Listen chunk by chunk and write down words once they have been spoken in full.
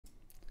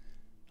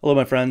Hello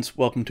my friends,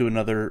 welcome to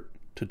another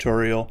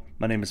tutorial.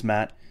 My name is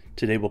Matt.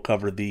 Today we'll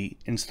cover the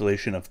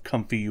installation of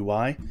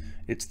ComfyUI.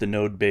 It's the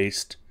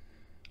node-based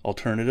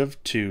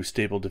alternative to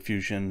Stable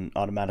Diffusion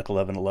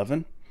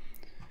Automatic1111.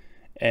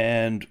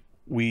 And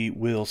we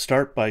will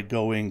start by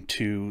going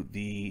to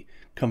the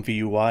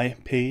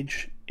ComfyUI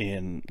page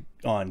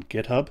on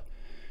GitHub.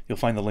 You'll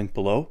find the link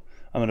below.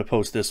 I'm going to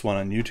post this one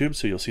on YouTube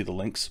so you'll see the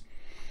links.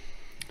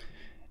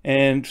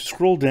 And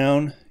scroll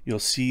down, you'll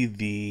see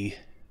the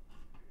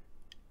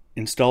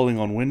installing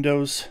on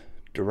Windows,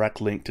 direct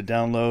link to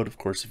download. Of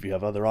course, if you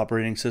have other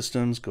operating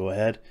systems, go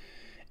ahead.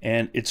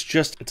 And it's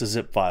a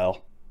zip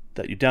file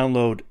that you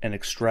download and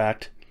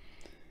extract.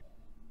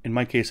 In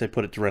my case, I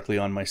put it directly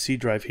on my C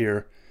drive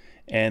here.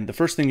 And the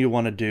first thing you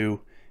want to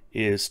do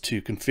is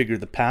to configure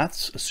the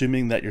paths,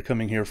 assuming that you're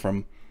coming here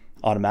from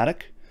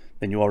Automatic,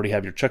 then you already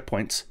have your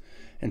checkpoints.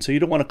 And so you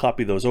don't want to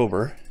copy those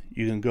over.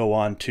 You can go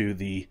on to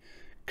the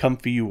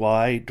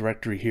ComfyUI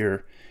directory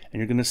here, and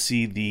you're going to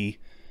see the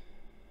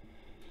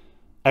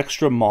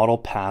extra model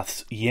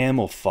paths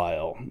YAML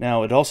file.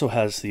 Now it also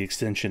has the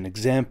extension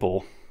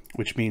example,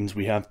 which means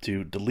we have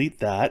to delete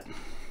that.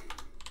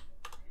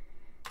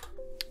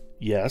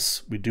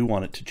 Yes, we do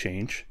want it to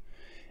change.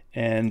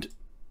 And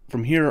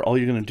from here, all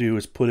you're going to do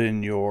is put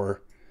in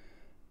your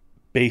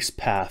base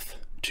path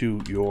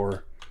to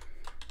your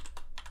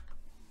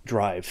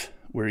drive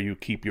where you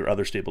keep your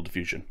other Stable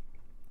Diffusion.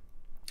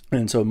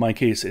 And so in my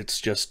case,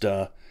 it's just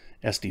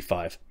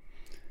SD5.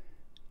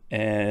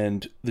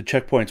 And the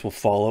checkpoints will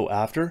follow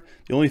after.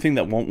 The only thing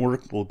that won't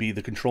work will be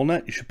the control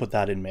net. You should put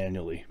that in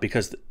manually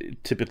because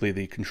typically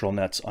the control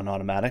nets on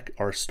Automatic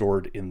are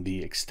stored in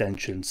the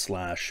extension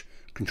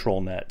 /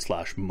 control net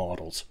 /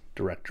 models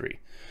directory.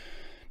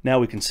 Now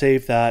we can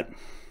save that.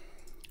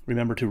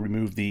 Remember to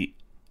remove the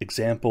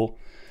example,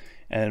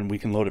 and we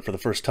can load it for the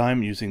first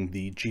time using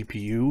the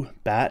GPU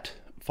bat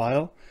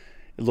file.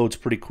 It loads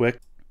pretty quick.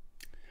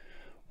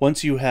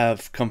 Once you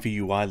have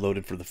ComfyUI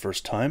loaded for the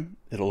first time,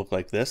 it'll look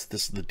like this.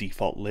 This is the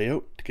default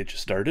layout to get you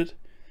started.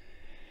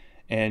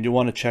 And you'll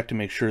want to check to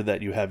make sure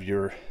that you have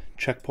your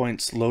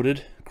checkpoints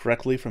loaded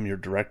correctly from your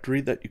directory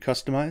that you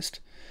customized.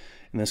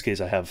 In this case,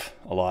 I have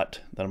a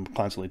lot that I'm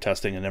constantly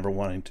testing and never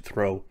wanting to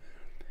throw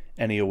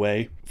any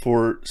away.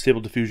 For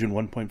Stable Diffusion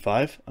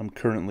 1.5, I'm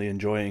currently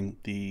enjoying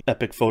the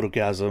Epic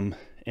Photogasm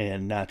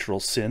and Natural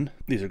Sin.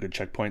 These are good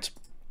checkpoints.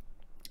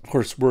 Of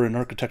course, we're an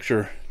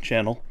architecture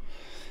channel,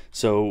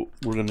 so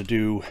we're going to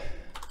do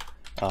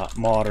a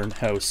modern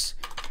house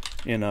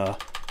in a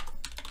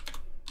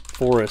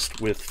forest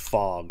with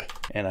fog.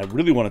 And I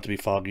really want it to be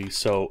foggy,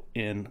 so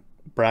in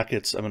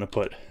brackets I'm going to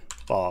put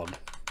fog,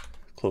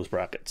 close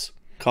brackets,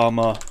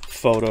 comma,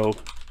 photo,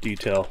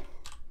 detail,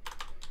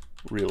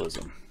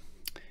 realism.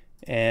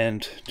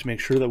 And to make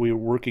sure that we are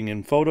working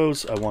in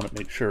photos, I want to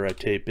make sure I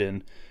type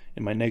in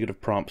my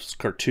negative prompts,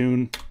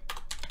 cartoon,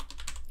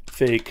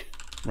 fake,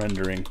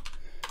 rendering,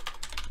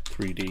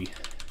 3D,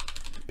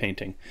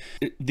 painting.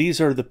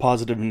 These are the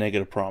positive and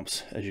negative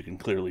prompts, as you can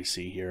clearly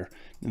see here.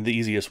 And the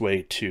easiest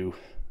way to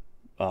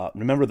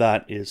remember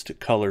that is to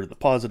color the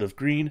positive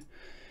green,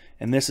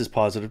 and this is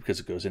positive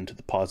because it goes into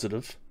the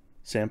positive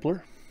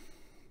sampler.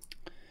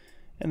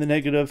 And the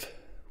negative,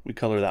 we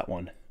color that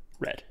one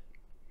red.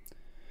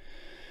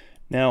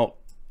 Now,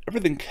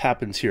 everything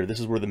happens here.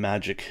 This is where the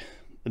magic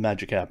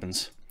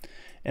happens.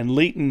 And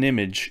latent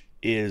image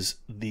is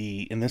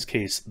in this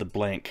case, a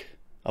blank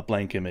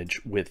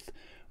image with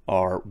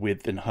our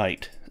width and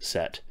height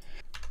set.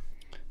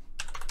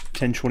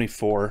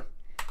 1024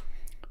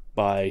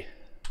 by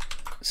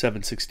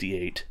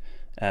 768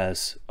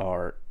 as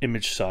our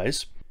image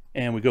size.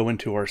 And we go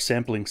into our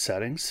sampling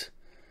settings.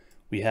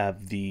 We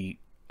have the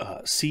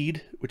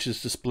seed, which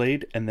is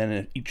displayed, and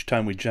then each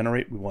time we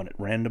generate, we want it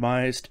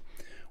randomized.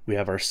 We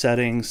have our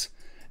settings.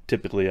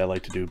 Typically, I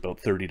like to do about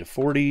 30 to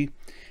 40.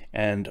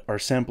 And our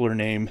sampler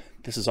name,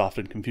 this is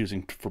often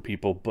confusing for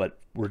people, but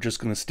we're just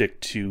going to stick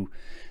to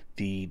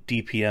the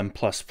DPM++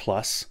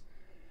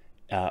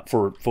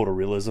 for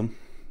photorealism,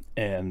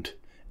 and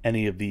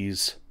any of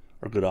these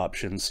are good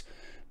options.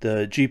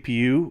 The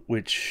GPU,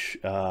 which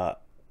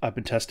I've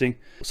been testing,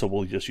 so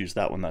we'll just use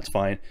that one, that's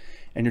fine.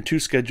 And your two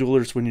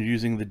schedulers when you're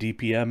using the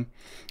DPM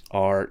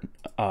are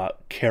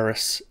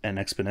Keras and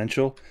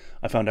Exponential.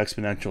 I found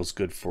Exponential is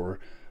good for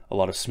a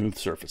lot of smooth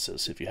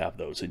surfaces if you have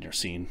those in your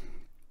scene.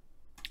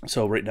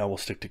 So right now we'll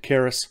stick to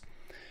Keras.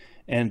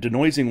 And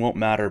denoising won't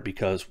matter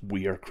because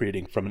we are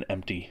creating from an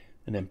empty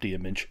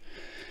image.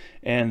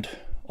 And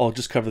I'll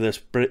just cover this.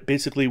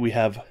 Basically, we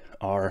have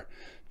our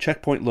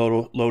checkpoint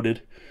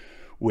loaded,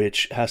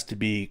 which has to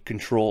be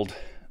controlled.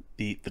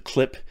 The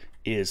clip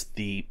is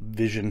the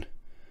vision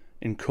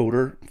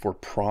encoder for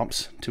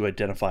prompts to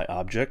identify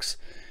objects,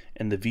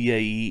 and the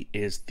VAE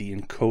is the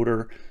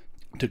encoder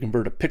to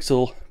convert a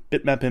pixel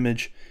bitmap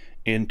image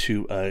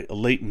into a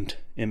latent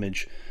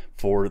image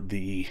for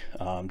the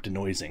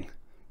denoising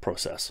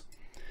process.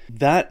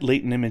 That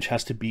latent image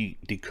has to be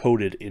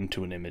decoded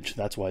into an image.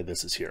 That's why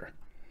this is here.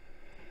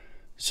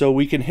 So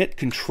we can hit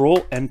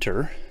Control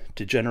Enter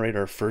to generate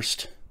our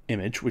first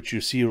image, which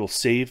you see will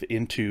save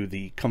into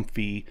the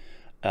Comfy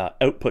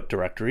output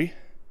directory.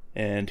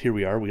 And here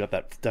we are, we got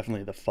that,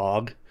 definitely the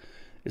fog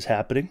is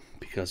happening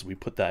because we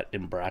put that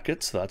in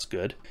brackets, so that's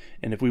good.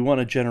 And if we want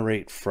to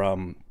generate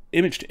from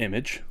image to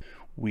image,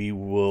 we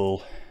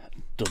will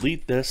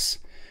delete this,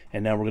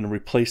 and now we're going to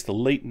replace the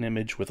latent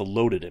image with a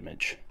loaded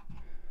image.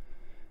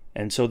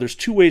 And so there's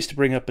two ways to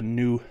bring up a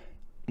new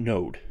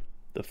node.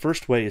 The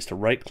first way is to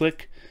right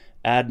click,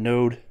 add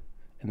node,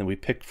 and then we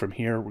pick from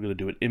here, we're going to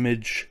do an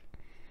image,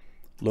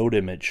 load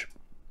image.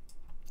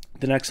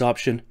 The next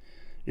option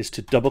is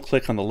to double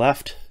click on the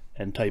left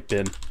and type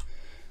in,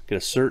 get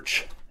a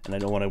search, and I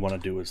know what I want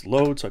to do is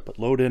load, so I put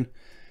load in.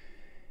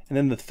 And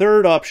then the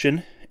third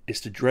option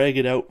is to drag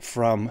it out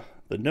from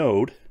the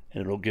node,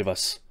 and it'll give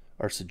us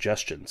our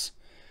suggestions.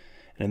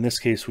 And in this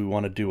case, we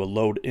want to do a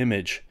load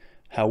image.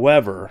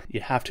 However,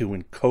 you have to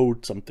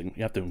encode something.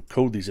 You have to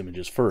encode these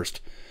images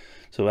first.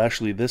 So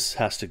actually, this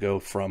has to go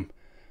from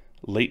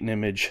latent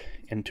image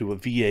into a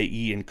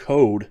VAE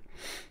encode,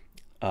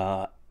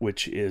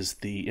 which is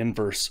the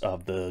inverse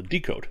of the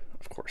decode,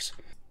 of course.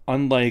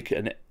 Unlike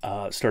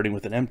starting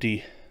with an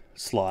empty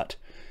slot,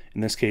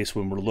 in this case,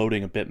 when we're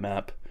loading a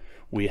bitmap,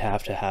 we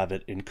have to have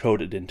it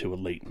encoded into a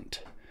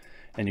latent.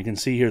 And you can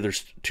see here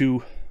there's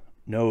two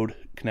node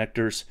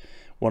connectors.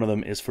 One of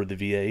them is for the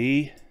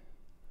VAE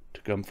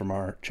to come from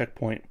our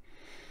checkpoint.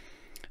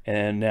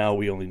 And now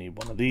we only need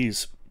one of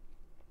these.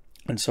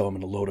 And so I'm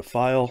going to load a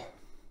file.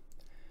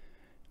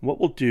 What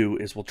we'll do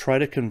is we'll try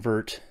to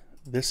convert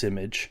this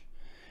image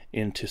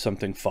into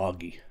something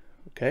foggy,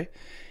 okay?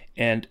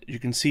 And you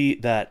can see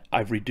that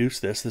I've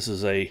reduced this. This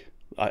is a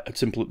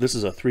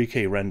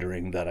 3K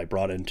rendering that I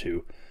brought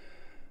into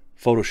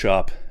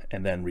Photoshop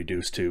and then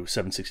reduced to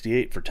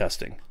 768 for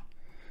testing.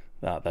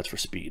 That's for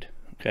speed,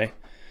 okay?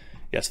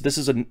 Yeah, so this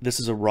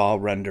is a raw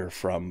render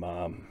from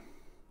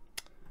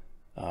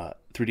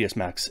 3ds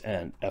Max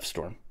and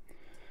FStorm.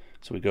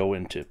 So we go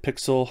into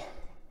Pixel,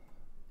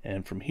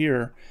 and from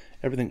here,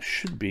 everything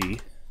should be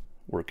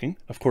working.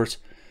 Of course,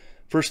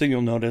 first thing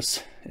you'll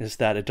notice is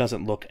that it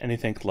doesn't look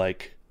anything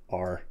like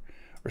our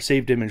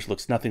saved image,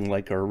 looks nothing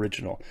like our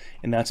original,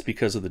 and that's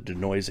because of the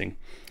denoising.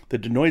 The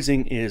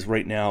denoising is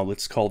right now,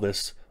 let's call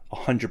this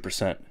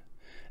 100%,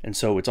 and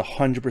so it's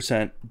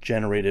 100%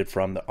 generated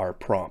from our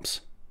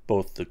prompts,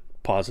 both the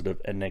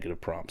positive and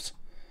negative prompts.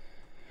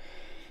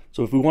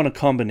 So if we want a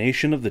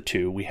combination of the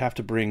two, we have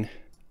to bring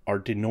our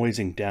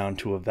denoising down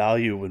to a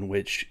value in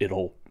which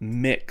it'll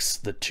mix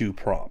the two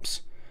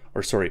prompts,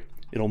 or sorry,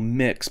 it'll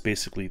mix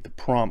basically the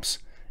prompts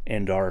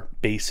and our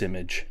base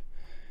image.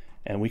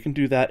 And we can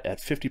do that at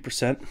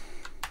 50%,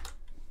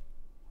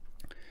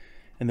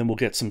 and then we'll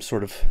get some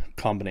sort of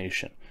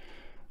combination.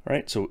 All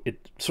right, so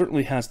it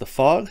certainly has the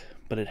fog,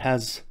 but it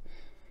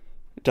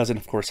doesn't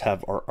of course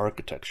have our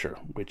architecture,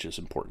 which is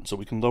important. So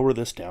we can lower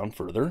this down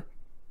further,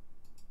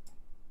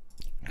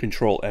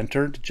 Control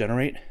Enter to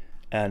generate,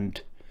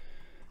 and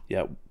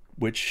yeah,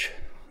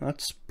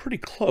 that's pretty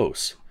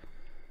close.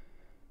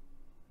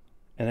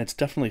 And it's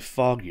definitely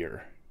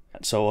foggier.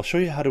 So I'll show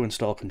you how to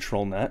install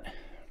ControlNet.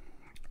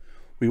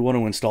 We want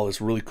to install this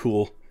really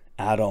cool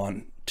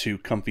add-on to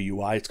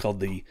ComfyUI. It's called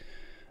the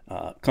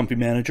Comfy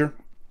Manager.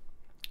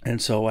 And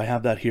so I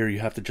have that here. You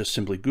have to just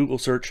simply Google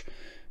search.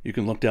 You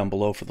can look down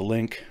below for the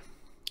link.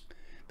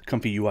 The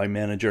ComfyUI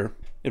Manager.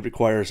 It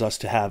requires us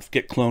to have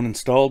git clone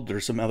installed.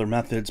 There's some other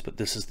methods, but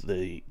this is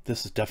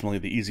definitely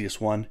the easiest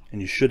one. And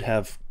you should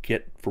have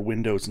Git for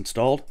Windows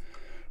installed,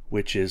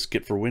 which is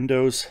Git for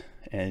Windows,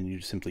 and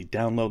you simply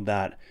download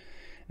that.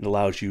 It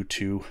allows you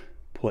to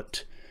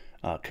put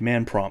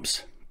command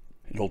prompts.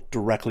 It'll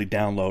directly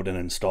download and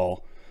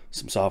install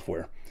some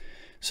software.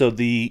 So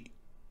the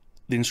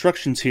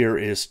instructions here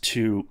is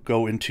to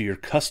go into your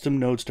custom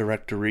nodes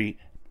directory.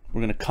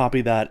 We're going to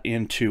copy that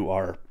into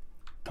our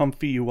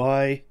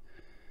ComfyUI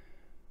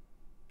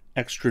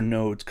extra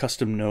nodes,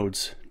 custom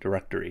nodes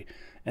directory.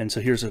 And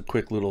so here's a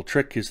quick little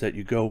trick, is that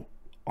you go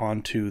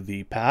onto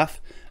the path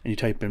and you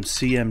type in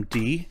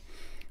CMD,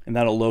 and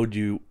that'll load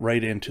you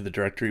right into the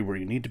directory where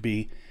you need to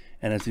be.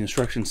 And as the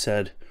instruction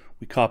said,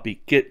 we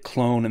copy git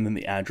clone and then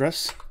the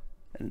address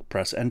and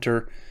press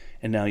enter,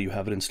 and now you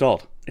have it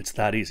installed. It's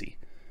that easy.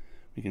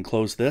 We can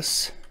close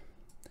this.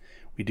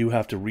 We do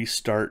have to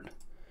restart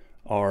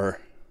our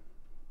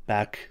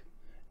back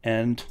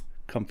end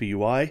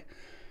ComfyUI.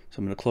 So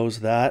I'm going to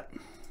close that.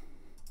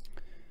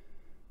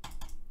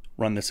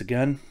 Run this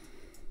again.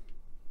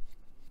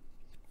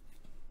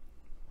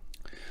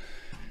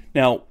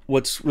 Now,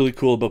 what's really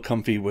cool about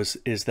Comfy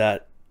is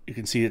that you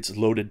can see it's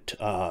loaded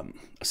a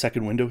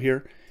second window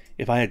here.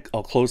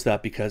 I'll close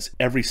that because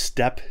every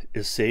step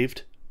is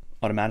saved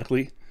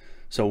automatically.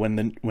 So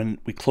when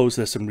we close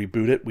this and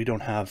reboot it, we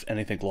don't have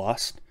anything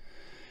lost.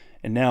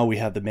 And now we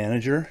have the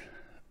manager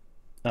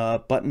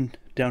button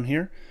down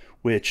here,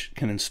 which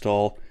can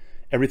install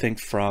everything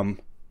from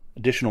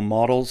additional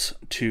models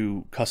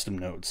to custom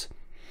nodes.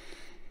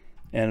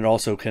 And it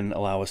also can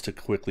allow us to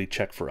quickly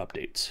check for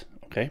updates.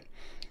 Okay,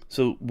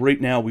 so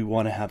right now we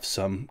want to have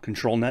some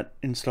ControlNet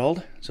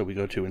installed. So we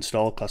go to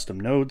Install Custom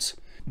Nodes.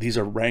 These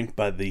are ranked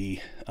by the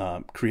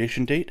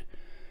creation date.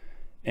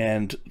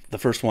 And the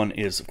first one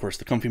is, of course,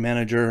 the Comfy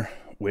Manager,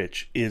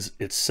 which is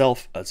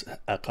itself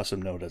a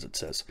custom node, as it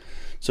says.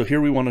 So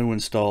here we want to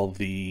install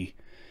the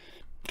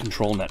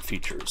ControlNet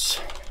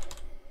features.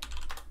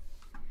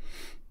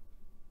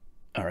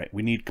 All right,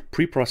 we need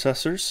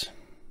preprocessors.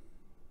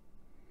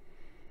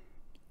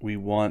 We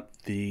want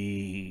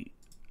the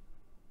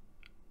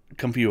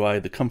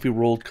ComfyUI, the Comfy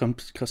rolled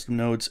custom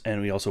nodes, and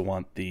we also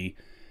want the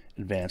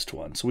advanced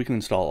one. So we can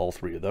install all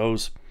three of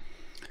those.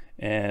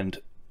 And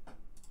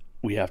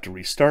we have to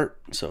restart,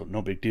 so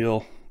no big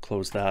deal.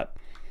 Close that.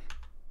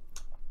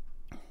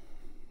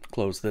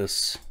 Close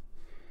this.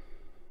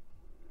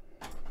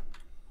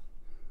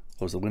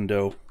 Close the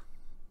window.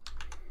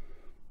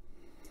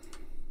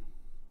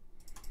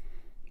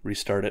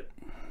 Restart it.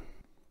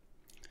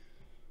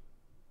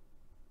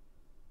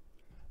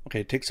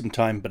 Okay, it takes some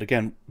time, but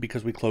again,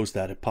 because we closed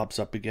that, it pops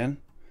up again.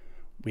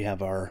 We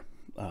have our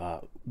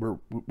where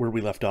we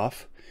left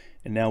off,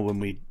 and now when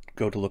we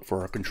go to look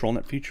for our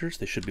ControlNet features,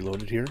 they should be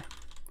loaded here.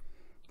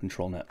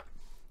 ControlNet.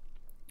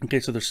 Okay,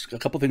 so there's a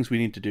couple things we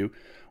need to do.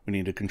 We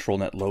need a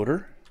ControlNet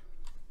loader,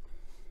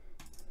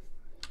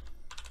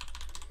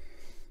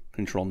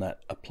 ControlNet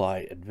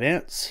apply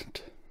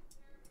advanced,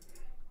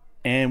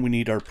 and we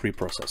need our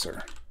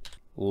preprocessor,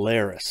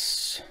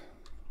 Laris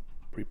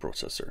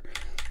preprocessor.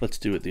 Let's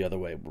do it the other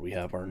way, where we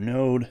have our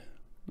node,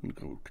 we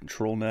go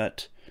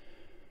ControlNet,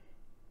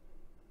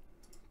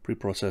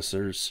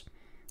 preprocessors,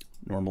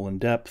 normal and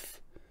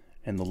depth,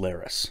 and the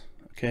Laris.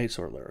 Okay,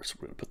 so our Laris,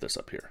 we're going to put this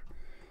up here.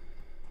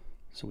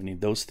 So we need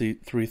those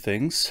three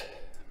things.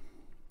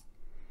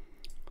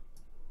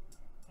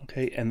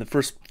 Okay, and the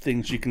first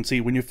things you can see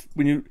when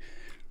you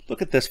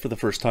look at this for the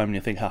first time and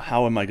you think,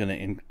 how am I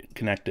going to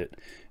connect it?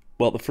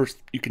 Well, the first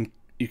you can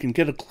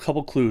get a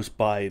couple clues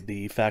by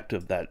the fact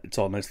of that it's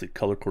all nicely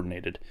color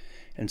coordinated.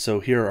 And so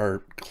here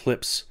our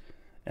clips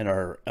and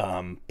our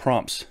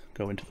prompts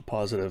go into the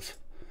positive,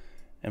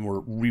 and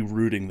we're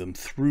rerouting them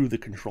through the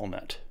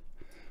ControlNet.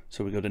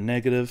 So we go to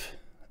negative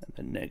and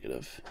then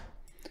negative.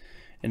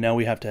 And now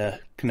we have to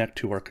connect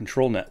to our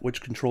ControlNet.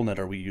 Which ControlNet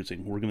are we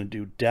using? We're going to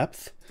do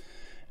depth,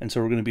 and so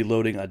we're going to be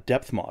loading a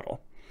depth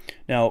model.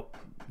 Now,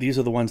 these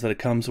are the ones that it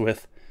comes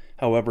with,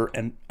 however,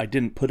 and I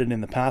didn't put it in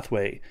the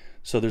pathway.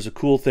 So there's a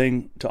cool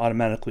thing to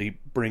automatically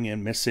bring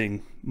in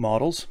missing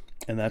models,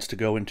 and that's to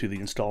go into the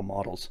install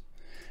models.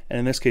 And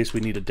in this case, we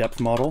need a depth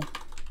model.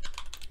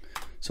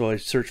 So I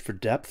search for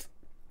depth,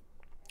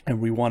 and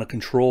we want a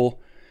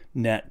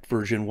ControlNet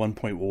version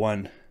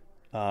 1.1.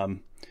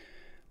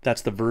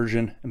 That's the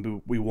version,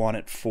 and we want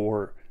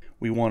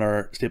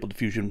our Stable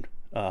Diffusion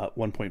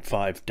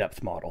 1.5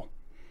 depth model,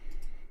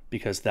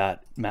 because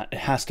it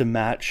has to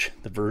match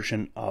the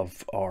version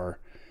of our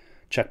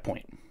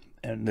checkpoint,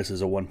 and this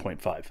is a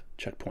 1.5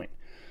 checkpoint.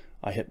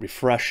 I hit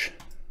refresh,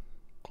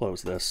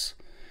 close this,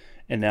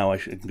 and now I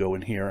should go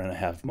in here and I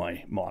have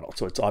my model.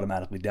 So it's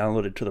automatically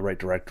downloaded to the right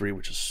directory,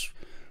 which is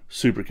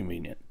super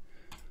convenient.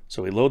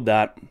 So we load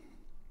that,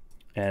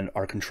 and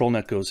our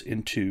ControlNet goes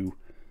into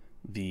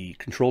the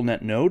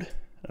ControlNet node.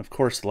 And of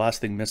course, the last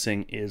thing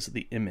missing is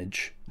the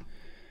image.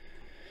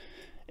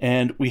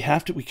 And we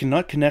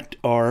cannot connect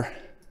our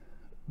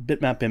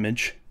bitmap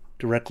image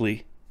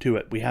directly to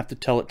it. We have to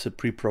tell it to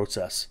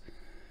pre-process.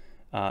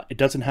 It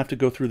doesn't have to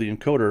go through the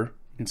encoder.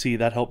 You can see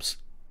that helps.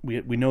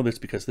 We know this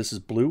because this is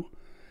blue.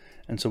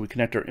 And so we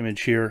connect our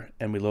image here,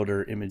 and we load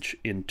our image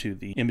into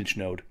the image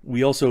node.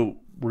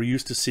 We're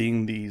used to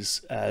seeing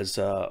these as,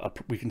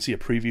 we can see a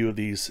preview of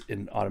these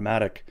in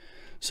automatic.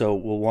 So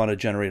we'll want to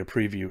generate a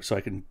preview. So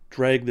I can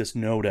drag this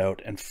node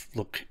out and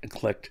look and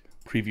click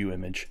preview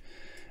image.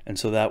 And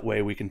so that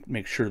way we can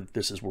make sure that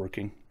this is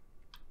working.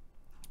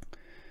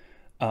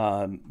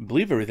 I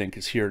believe everything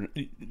is here.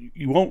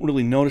 You won't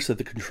really notice that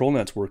the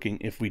ControlNet's working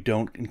if we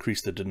don't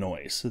increase the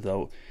denoise.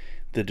 Though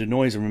the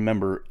denoise,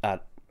 remember,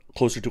 at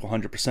closer to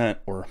 100%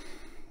 or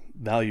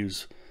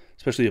values,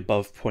 especially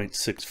above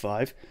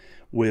 0.65,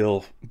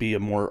 will be a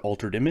more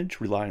altered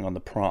image relying on the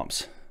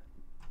prompts.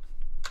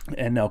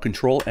 And now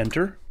Control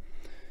Enter.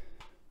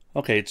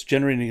 Okay, it's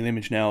generating an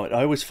image now.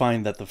 I always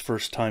find that the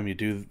first time you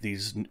do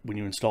these, when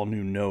you install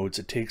new nodes,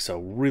 it takes a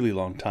really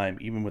long time,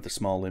 even with a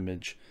small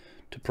image,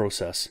 to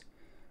process.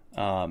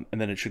 And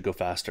then it should go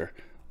faster.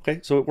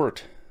 Okay, so it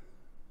worked.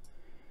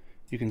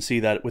 You can see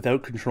that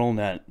without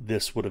ControlNet,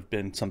 this would have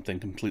been something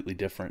completely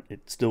different.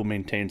 It still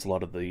maintains a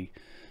lot of the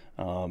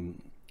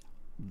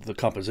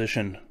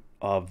composition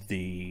of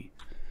the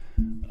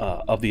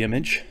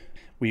image.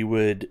 We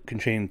can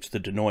change the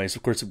denoise.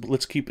 Of course,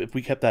 if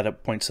we kept that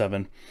at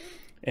 0.7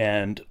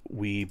 and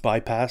we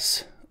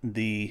bypass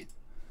the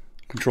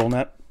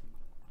ControlNet,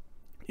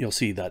 you'll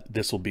see that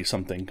this will be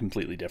something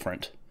completely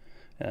different.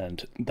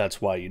 And that's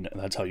how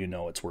you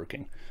know it's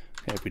working.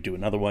 Okay, if we do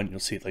another one,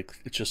 you'll see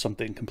it's just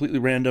something completely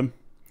random.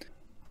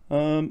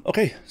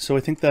 Okay, so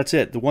I think that's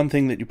it. The one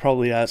thing that you're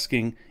probably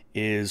asking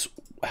is,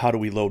 how do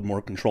we load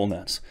more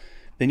ControlNets?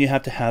 Then you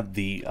have to have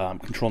the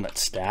ControlNet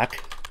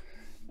stack,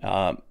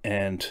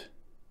 and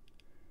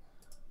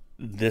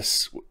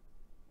this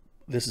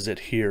is it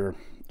here.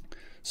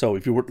 So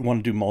if you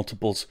want to do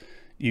multiples,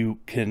 You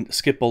can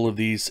skip all of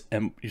these,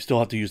 and you still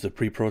have to use the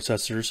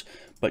preprocessors,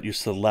 but you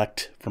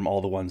select from all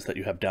the ones that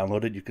you have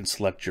downloaded. You can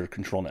select your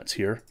control nets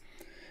here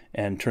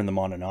and turn them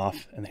on and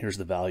off, and here's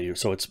the value.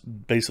 So it's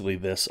basically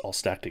this all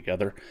stacked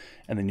together,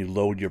 and then you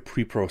load your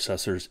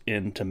preprocessors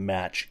in to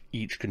match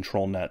each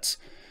control net's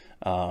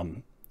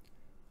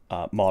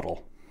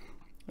model.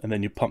 And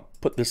then you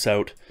put this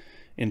out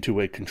into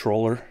a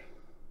controller,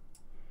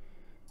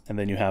 and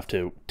then you have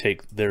to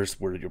there's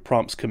where your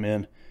prompts come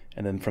in,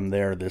 and then from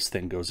there this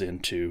thing goes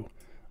into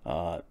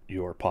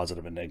your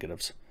positive and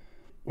negatives.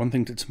 One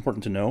thing that's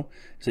important to know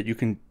is that you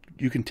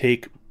can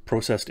take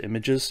processed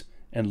images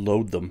and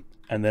load them,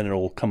 and then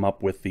it'll come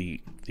up with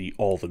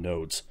all the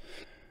nodes.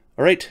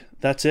 All right,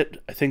 that's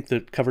it. I think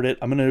that covered it.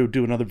 I'm going to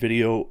do another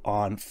video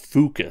on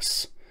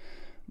Focus,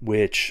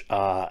 which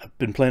I've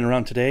been playing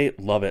around today.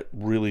 Love it.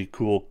 Really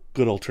cool.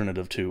 Good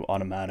alternative to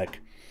Automatic.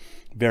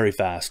 Very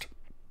fast.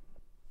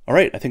 All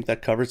right, I think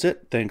that covers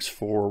it. Thanks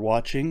for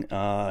watching.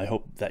 I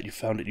hope that you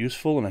found it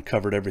useful and I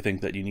covered everything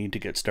that you need to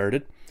get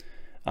started.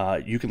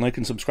 You can like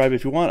and subscribe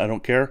if you want. I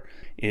don't care.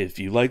 If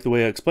you like the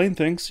way I explain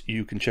things,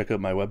 you can check out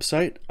my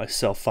website. I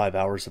sell 5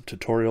 hours of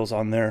tutorials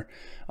on there.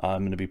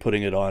 I'm going to be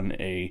putting it on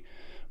a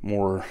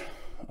more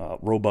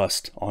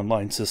robust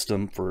online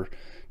system for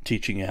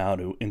teaching you how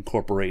to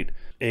incorporate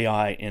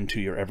AI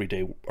into your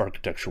everyday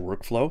architecture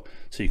workflow.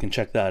 So you can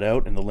check that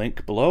out in the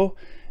link below.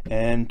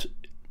 And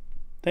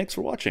thanks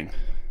for watching.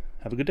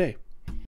 Have a good day.